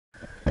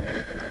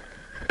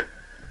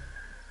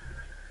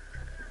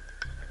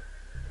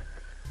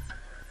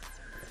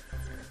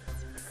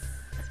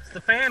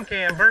the fan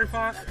cam,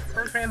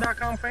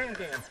 BurgFan.com fan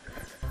cam.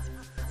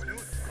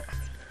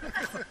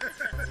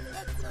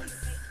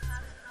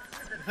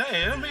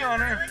 Hey, it'll be on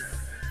there.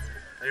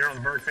 You're on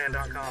the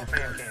BurgFan.com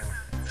fan cam.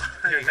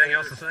 You got anything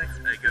else to say?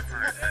 Hey, good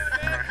fire.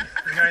 Alright.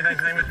 You got anything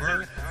to say, Mr.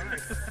 Brooks? Alright.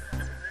 Let's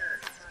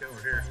go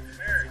over here.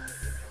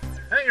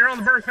 Hey, you're on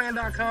the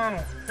BurgFan.com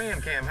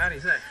fan cam. How do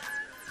you say?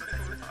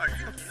 Are you?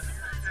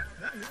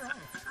 No, you're wrong.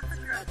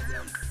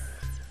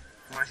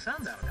 My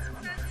son's out of town.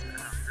 I'm not out of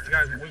town. You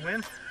guys, we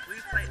win? We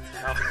played.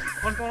 Oh.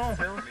 What's going on,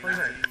 fellas? What do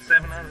you think?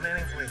 7 out of 10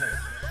 innings? What do you think?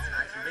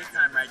 Nice and big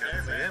time right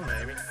there, man. Yeah,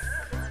 baby.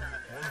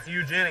 One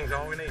few innings,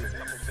 all we need. A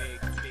couple big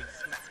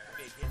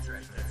hits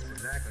right there. That's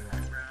exactly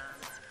right.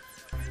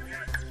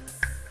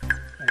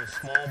 A little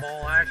small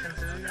ball action,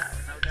 too.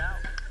 No doubt.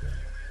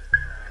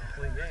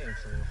 Complete game,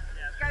 so.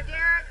 Go,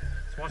 Derek.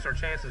 So what's our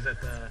chances at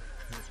the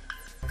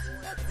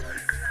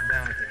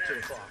down at the 2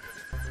 o'clock?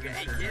 We got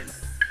 8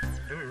 kids.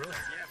 Do we really?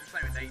 Yeah, we're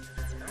playing with 8.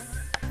 No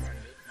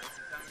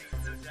Tony,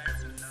 no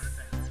Jackson, no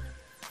Nathaniel.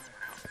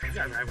 You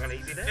guys are having an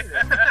easy day. All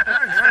right,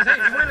 guys, hey,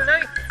 did you win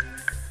today?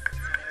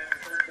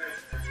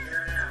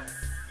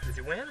 Did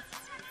you win?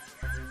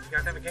 You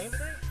guys have a game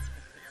today?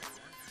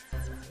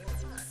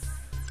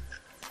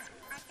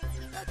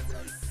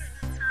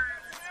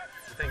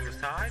 You think it was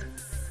tied?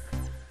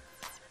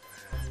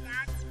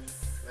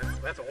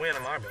 That's a win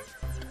in my book.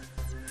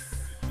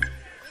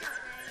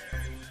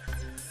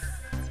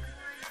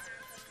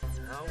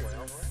 Oh,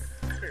 well,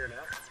 we'll figure it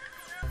out.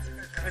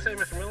 Hey, say,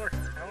 Mr. Miller,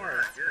 how are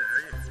you? Good, how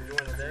are you?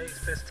 Enjoying the day's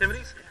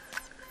festivities?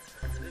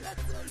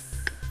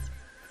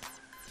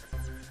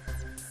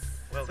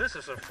 Well, this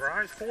is a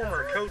surprise.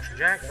 Former coach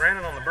Jack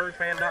Brandon on the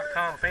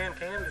BurgFan.com fan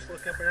cam. Just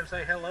look up here and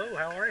say hello.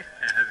 How are you?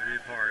 Happy to be a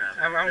part of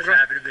it. I'm just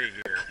happy to be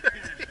here.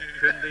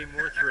 Couldn't be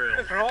more thrilled.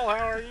 Mr. Hall,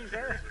 how are you,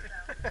 sir?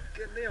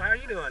 Good deal. How are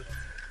you doing?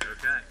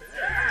 Okay.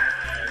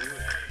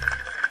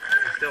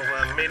 Still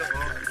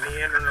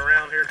meandering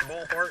around here at the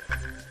ballpark?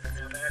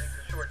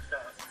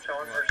 Shortstop,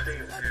 Sean Garcia.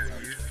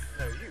 You?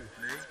 No, you.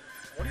 Me?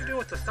 What do you do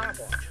with the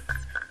stopwatch?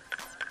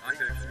 I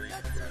coach the league.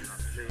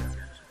 Do you?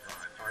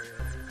 Are you?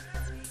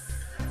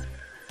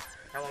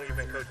 How long have you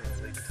been coaching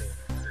the league team?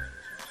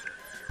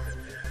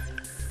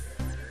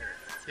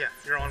 Yeah,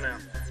 you're on now.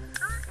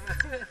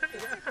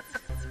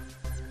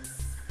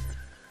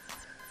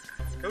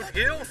 Coach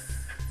Gill?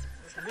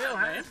 Mr. Gill,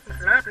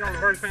 Mr. Knapp, you're on the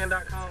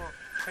BurgFan.com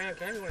fan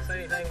cam. You want to say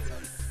anything?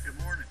 Good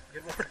morning.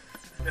 Good morning.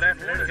 Good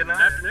afternoon. Good night.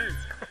 Good afternoon.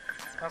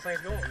 How's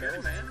things going, fellas?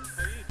 Good, man.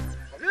 How are you?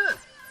 Good.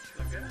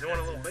 Enjoying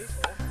a little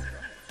baseball.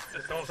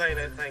 Just don't say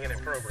anything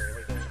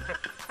inappropriate.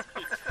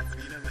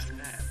 You know Mr.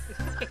 Knapp.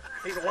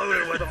 He's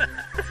loaded with them.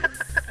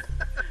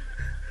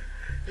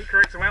 He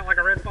corrects them out like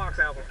a Red Fox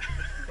album.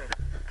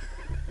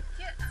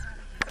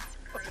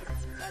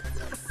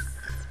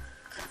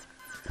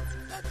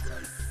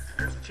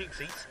 There's the cheap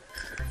seats.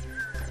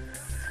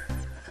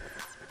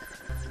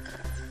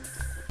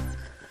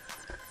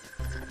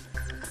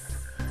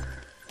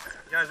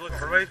 You guys looking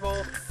for baseball?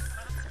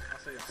 I'll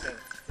see if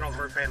you've You're on the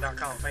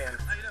BurgFan.com fan.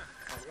 How you doing?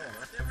 How's it going,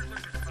 man? Yeah, we're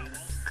looking for some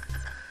balls.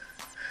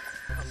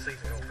 How's the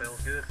season going,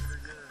 fellas? Good?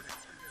 Pretty good.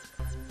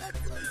 Get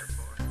there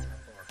for us.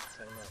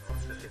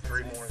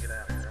 53 more and get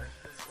out of here, right?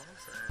 That's what I'm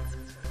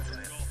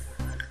saying.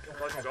 Go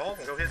play some golf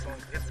and go hit some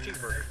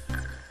cheeseburgers.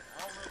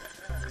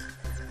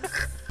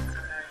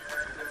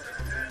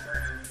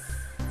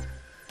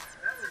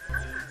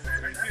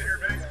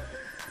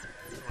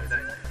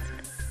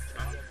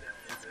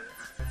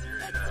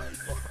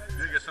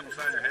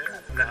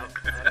 No,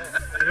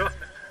 I don't.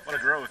 What a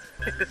growth.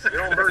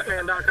 You're on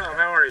BurgFan.com.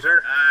 How are you,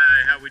 sir?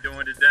 Hi, how we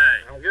doing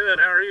today? I'm good.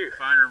 How are you?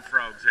 Finer than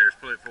frogs here,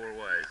 split 4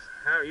 ways.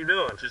 How are you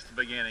doing? Just the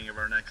beginning of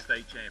our next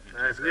state championship.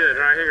 That's good,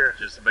 right here.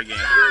 Just the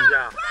beginning. Good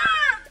job.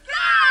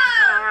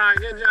 All right,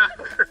 good job.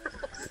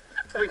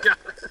 We got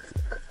it.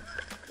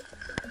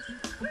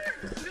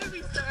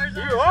 Movie stars.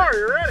 You are.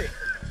 You're ready.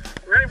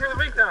 Ready for the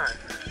big time.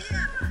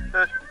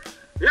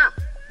 Yeah.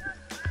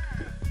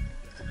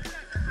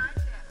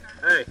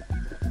 Hey,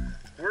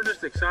 we're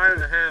just excited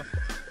to have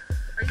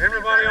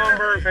everybody on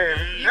BurgFan.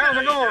 How's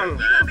it going,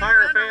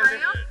 Fire fans?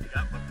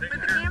 Got my With the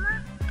picture.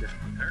 camera?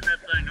 Turn that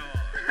thing on.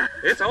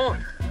 It's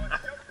on.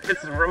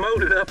 It's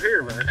remoted up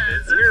here, man.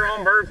 You're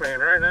on BurgFan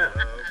right now. Oh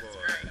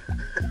boy.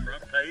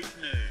 Front page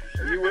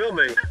news. You will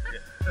be.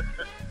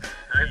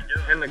 How you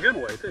doing? In the good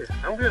way, too.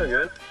 I'm feeling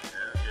good. Yeah,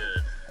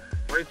 good.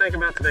 What do you think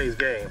about today's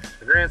game?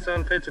 The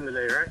grandson pitching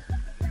today, right?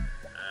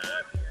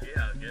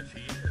 Yeah, I guess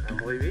he is. I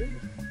believe he is.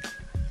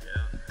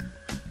 Yeah.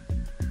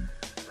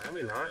 I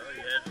mean, not. Well,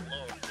 he hasn't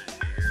lost this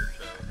year,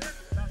 so.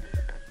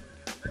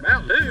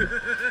 About due.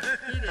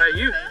 Hey,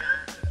 you.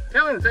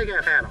 Tell him to take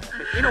that hat off.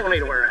 You don't need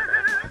to wear that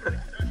hat.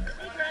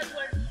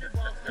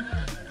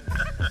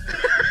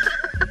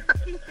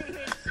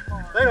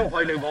 They don't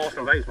play New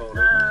Boston baseball, do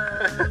they?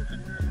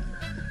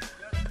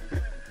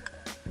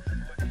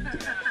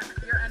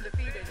 You're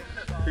undefeated in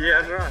football.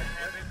 Yeah, that's right.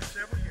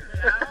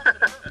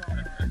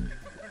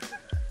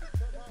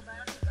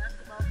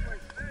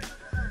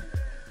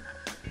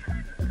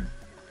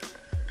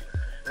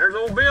 There's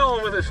old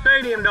Bill with his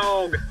stadium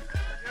dog.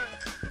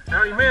 How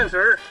How you been,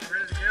 sir?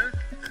 Ready to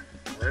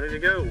go? Ready to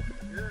go.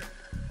 Good.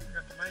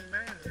 Got the main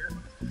man here.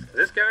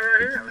 This guy right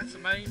here? That's the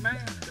main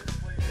man.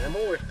 Yeah,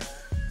 boy.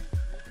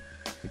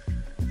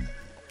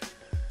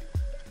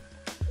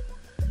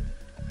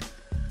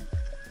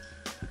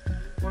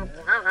 Well,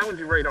 how would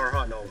you rate our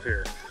hot dogs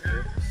here?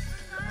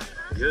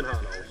 Good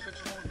hot dogs. Put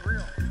you on the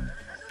grill.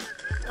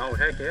 Oh,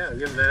 heck yeah.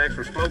 Give them that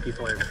extra smoky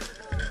flavor.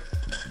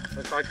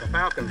 Looks like the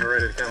Falcons are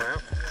ready to come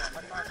out.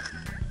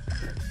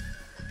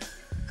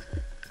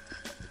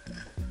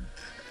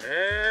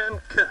 Yeah, And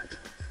cut.